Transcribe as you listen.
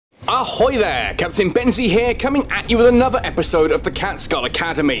Ahoy there! Captain Benzie here, coming at you with another episode of the Catskull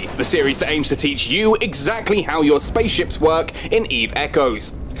Academy, the series that aims to teach you exactly how your spaceships work in EVE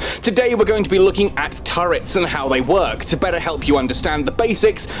Echoes. Today we're going to be looking at turrets and how they work to better help you understand the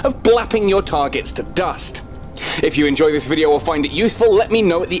basics of blapping your targets to dust. If you enjoy this video or find it useful, let me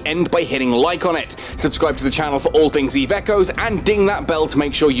know at the end by hitting like on it. Subscribe to the channel for all things EVE Echoes and ding that bell to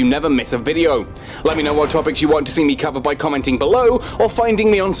make sure you never miss a video. Let me know what topics you want to see me cover by commenting below or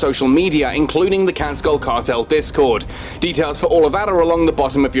finding me on social media, including the Catskull Cartel Discord. Details for all of that are along the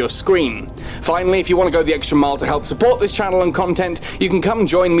bottom of your screen. Finally, if you want to go the extra mile to help support this channel and content, you can come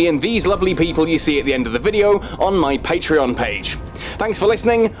join me and these lovely people you see at the end of the video on my Patreon page. Thanks for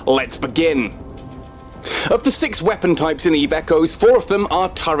listening, let's begin. Of the 6 weapon types in EVE Echoes, 4 of them are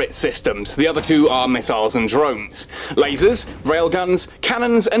turret systems, the other 2 are missiles and drones. Lasers, railguns,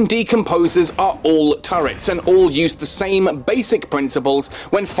 cannons and decomposers are all turrets and all use the same basic principles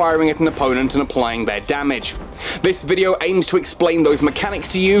when firing at an opponent and applying their damage. This video aims to explain those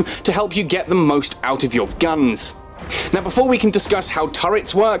mechanics to you to help you get the most out of your guns. Now, before we can discuss how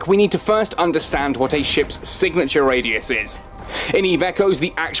turrets work, we need to first understand what a ship's signature radius is. In EVE Echoes,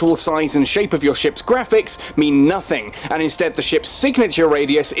 the actual size and shape of your ship's graphics mean nothing, and instead the ship's signature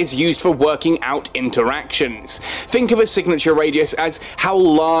radius is used for working out interactions. Think of a signature radius as how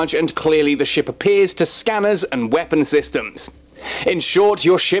large and clearly the ship appears to scanners and weapon systems. In short,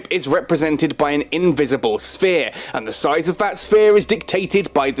 your ship is represented by an invisible sphere, and the size of that sphere is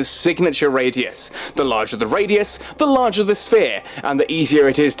dictated by the signature radius. The larger the radius, the larger the sphere, and the easier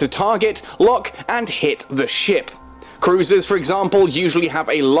it is to target, lock, and hit the ship. Cruisers, for example, usually have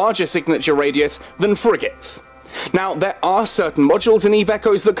a larger signature radius than frigates. Now, there are certain modules in EVE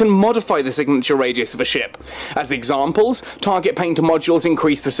Echoes that can modify the signature radius of a ship. As examples, target painter modules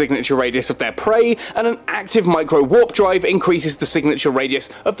increase the signature radius of their prey, and an active micro-warp drive increases the signature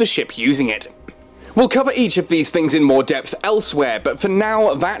radius of the ship using it. We'll cover each of these things in more depth elsewhere, but for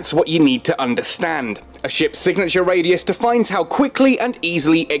now, that's what you need to understand. A ship's signature radius defines how quickly and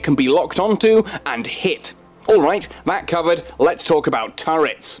easily it can be locked onto and hit. Alright, that covered, let's talk about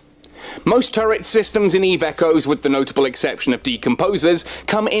turrets. Most turret systems in EVE Echoes, with the notable exception of Decomposers,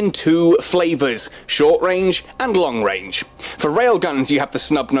 come in 2 flavours, short range and long range. For railguns, you have the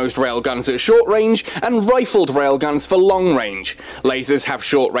snub-nosed railguns at short range and rifled railguns for long range. Lasers have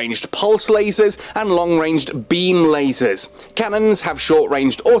short-ranged pulse lasers and long-ranged beam lasers. Cannons have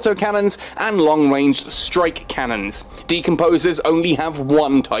short-ranged autocannons and long-ranged strike cannons. Decomposers only have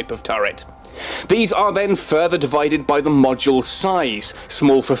one type of turret. These are then further divided by the module size,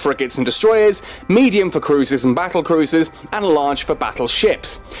 small for frigates and destroyers, medium for cruisers and battlecruisers, and large for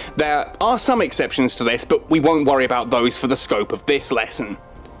battleships. There are some exceptions to this, but we won't worry about those for the scope of this lesson.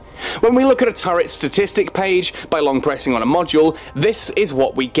 When we look at a turret statistic page by long pressing on a module, this is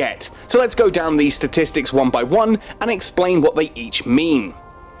what we get. So let's go down these statistics one by one and explain what they each mean.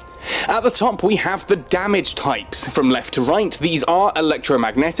 At the top we have the damage types. From left to right, these are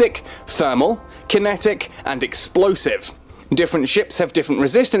electromagnetic, thermal, kinetic, and explosive. Different ships have different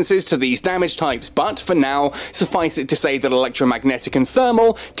resistances to these damage types, but for now, suffice it to say that electromagnetic and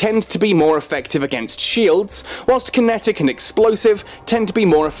thermal tend to be more effective against shields, whilst kinetic and explosive tend to be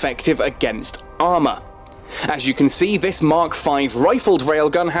more effective against armour. As you can see, this Mark V rifled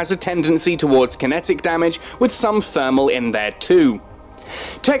railgun has a tendency towards kinetic damage, with some thermal in there too.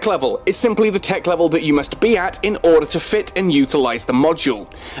 Tech level is simply the tech level that you must be at in order to fit and utilise the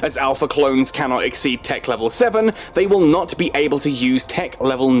module. As alpha clones cannot exceed tech level 7, they will not be able to use tech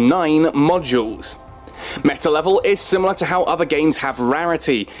level 9 modules. Meta level is similar to how other games have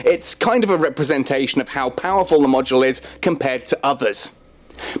rarity. It's kind of a representation of how powerful the module is compared to others.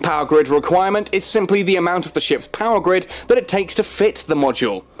 Power grid requirement is simply the amount of the ship's power grid that it takes to fit the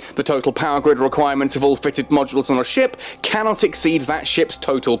module. The total power grid requirements of all fitted modules on a ship cannot exceed that ship's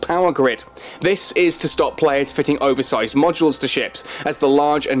total power grid. This is to stop players fitting oversized modules to ships, as the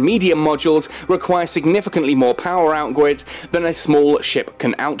large and medium modules require significantly more power outgrid than a small ship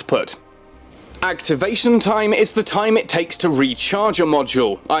can output. Activation time is the time it takes to recharge a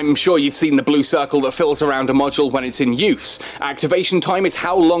module. I'm sure you've seen the blue circle that fills around a module when it's in use. Activation time is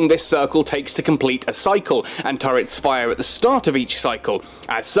how long this circle takes to complete a cycle, and turrets fire at the start of each cycle.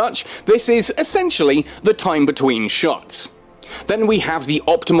 As such, this is essentially the time between shots. Then we have the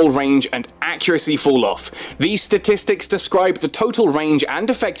optimal range and accuracy fall-off. These statistics describe the total range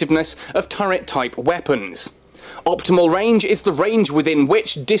and effectiveness of turret-type weapons. Optimal range is the range within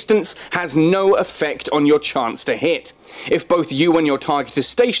which distance has no effect on your chance to hit. If both you and your target is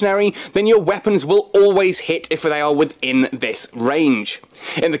stationary, then your weapons will always hit if they are within this range.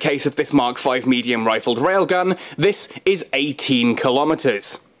 In the case of this Mark V medium rifled railgun, this is 18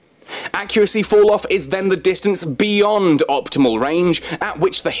 kilometers. Accuracy fall-off is then the distance beyond optimal range, at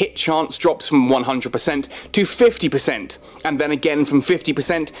which the hit chance drops from 100% to 50%, and then again from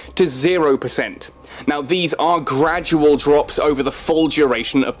 50% to 0%. Now these are gradual drops over the full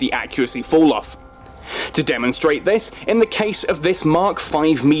duration of the accuracy fall-off. To demonstrate this, in the case of this Mark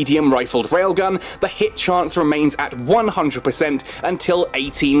V medium rifled railgun, the hit chance remains at 100% until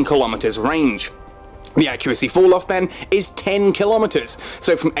 18 kilometers range. The accuracy fall-off then is 10 kilometers,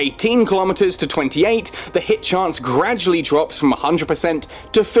 so from 18 kilometers to 28, the hit chance gradually drops from 100%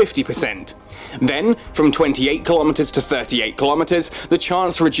 to 50%. Then, from 28 kilometers to 38 kilometers, the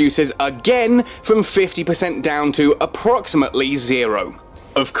chance reduces again from 50% down to approximately 0.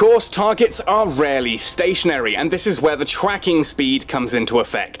 Of course, targets are rarely stationary, and this is where the tracking speed comes into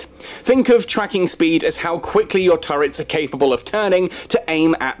effect. Think of tracking speed as how quickly your turrets are capable of turning to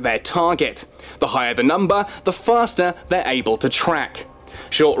aim at their target. The higher the number, the faster they're able to track.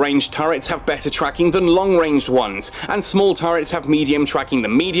 Short-range turrets have better tracking than long-ranged ones, and small turrets have medium tracking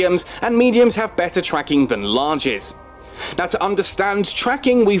than mediums, and mediums have better tracking than larges. Now, to understand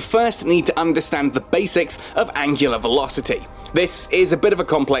tracking, we first need to understand the basics of angular velocity. This is a bit of a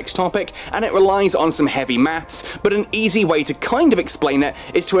complex topic, and it relies on some heavy maths, but an easy way to kind of explain it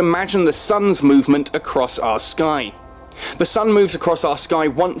is to imagine the sun's movement across our sky. The sun moves across our sky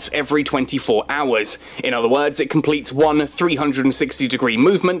once every 24 hours. In other words, it completes one 360-degree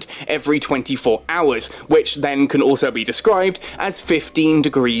movement every 24 hours, which then can also be described as 15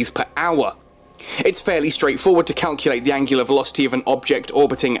 degrees per hour. It's fairly straightforward to calculate the angular velocity of an object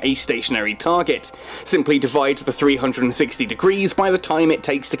orbiting a stationary target. Simply divide the 360 degrees by the time it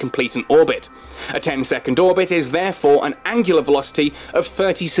takes to complete an orbit. A 10-second orbit is therefore an angular velocity of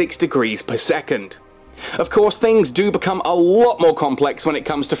 36 degrees per second. Of course, things do become a lot more complex when it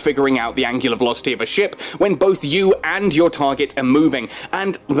comes to figuring out the angular velocity of a ship when both you and your target are moving,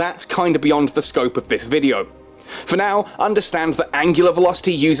 and that's kind of beyond the scope of this video. For now, understand that angular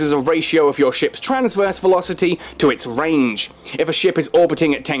velocity uses a ratio of your ship's transverse velocity to its range. If a ship is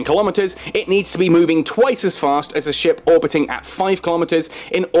orbiting at 10 kilometers, it needs to be moving twice as fast as a ship orbiting at 5 kilometers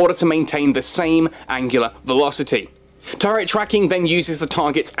in order to maintain the same angular velocity. Turret tracking then uses the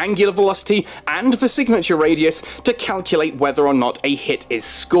target's angular velocity and the signature radius to calculate whether or not a hit is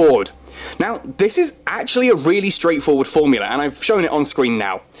scored. Now, this is actually a really straightforward formula, and I've shown it on screen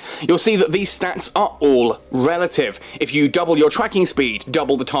now. You'll see that these stats are all relative. If you double your tracking speed,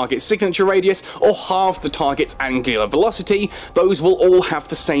 double the target's signature radius, or halve the target's angular velocity, those will all have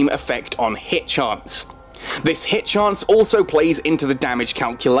the same effect on hit chance. This hit chance also plays into the damage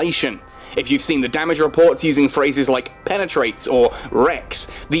calculation. If you've seen the damage reports using phrases like penetrates or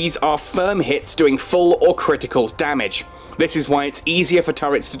wrecks, these are firm hits doing full or critical damage. This is why it's easier for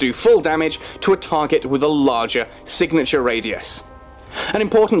turrets to do full damage to a target with a larger signature radius. An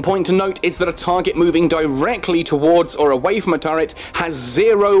important point to note is that a target moving directly towards or away from a turret has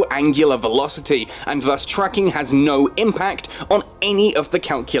zero angular velocity, and thus tracking has no impact on any of the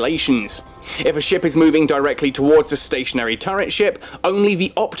calculations. If a ship is moving directly towards a stationary turret ship, only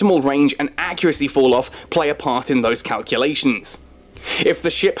the optimal range and accuracy fall-off play a part in those calculations. If the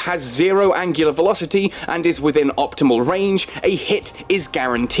ship has zero angular velocity and is within optimal range, a hit is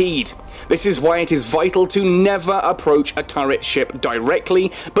guaranteed. This is why it is vital to never approach a turret ship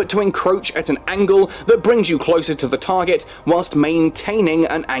directly, but to encroach at an angle that brings you closer to the target whilst maintaining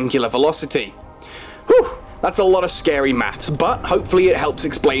an angular velocity. Whew, that's a lot of scary maths, but hopefully it helps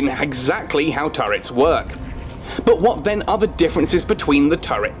explain exactly how turrets work. But what then are the differences between the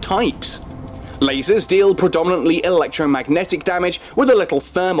turret types? Lasers deal predominantly electromagnetic damage with a little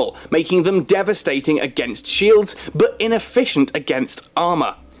thermal, making them devastating against shields, but inefficient against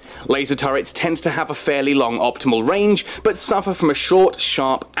armor. Laser turrets tend to have a fairly long optimal range, but suffer from a short,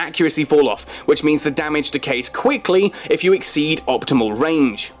 sharp accuracy fall-off, which means the damage decays quickly if you exceed optimal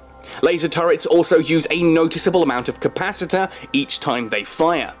range. Laser turrets also use a noticeable amount of capacitor each time they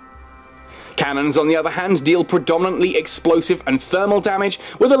fire. Cannons, on the other hand, deal predominantly explosive and thermal damage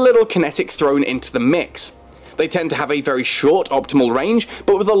with a little kinetic thrown into the mix. They tend to have a very short optimal range,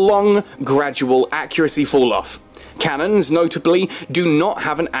 but with a long, gradual accuracy fall-off. Cannons, notably, do not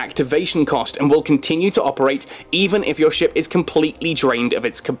have an activation cost and will continue to operate even if your ship is completely drained of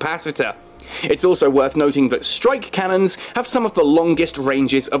its capacitor. It's also worth noting that strike cannons have some of the longest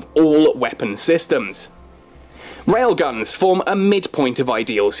ranges of all weapon systems. Railguns form a midpoint of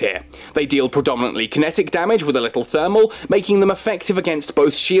ideals here. They deal predominantly kinetic damage with a little thermal, making them effective against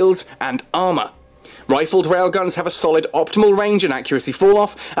both shields and armor. Rifled railguns have a solid optimal range and accuracy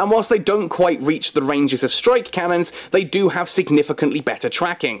fall-off, and whilst they don't quite reach the ranges of strike cannons, they do have significantly better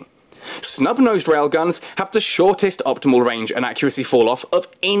tracking. Snub-nosed railguns have the shortest optimal range and accuracy falloff of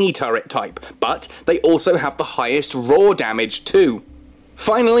any turret type, but they also have the highest raw damage too.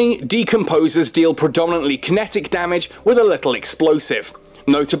 Finally, Decomposers deal predominantly kinetic damage with a little explosive.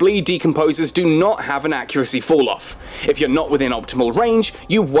 Notably, Decomposers do not have an accuracy falloff. If you're not within optimal range,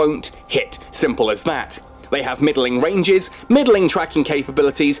 you won't hit, simple as that. They have middling ranges, middling tracking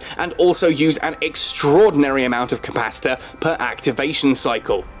capabilities, and also use an extraordinary amount of capacitor per activation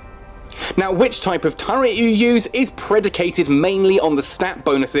cycle. Now, which type of turret you use is predicated mainly on the stat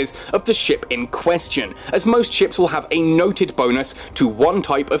bonuses of the ship in question, as most ships will have a noted bonus to one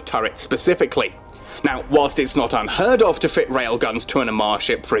type of turret specifically. Now, whilst it's not unheard of to fit railguns to an Amar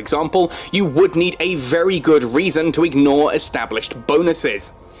ship, for example, you would need a very good reason to ignore established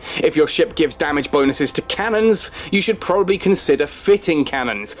bonuses. If your ship gives damage bonuses to cannons, you should probably consider fitting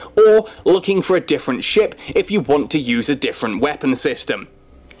cannons, or looking for a different ship if you want to use a different weapon system.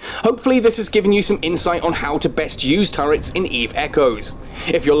 Hopefully this has given you some insight on how to best use turrets in EVE Echoes.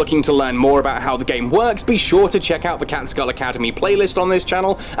 If you're looking to learn more about how the game works, be sure to check out the Catskull Academy playlist on this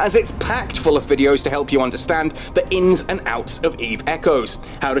channel, as it's packed full of videos to help you understand the ins and outs of EVE Echoes.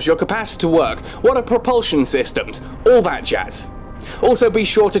 How does your capacitor work? What are propulsion systems? All that jazz. Also, be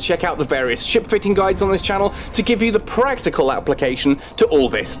sure to check out the various ship fitting guides on this channel to give you the practical application to all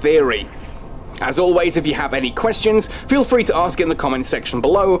this theory. As always, if you have any questions, feel free to ask in the comments section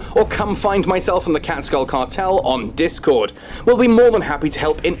below, or come find myself and the Catskull Cartel on Discord. We'll be more than happy to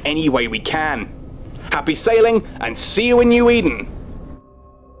help in any way we can. Happy sailing, and see you in New Eden!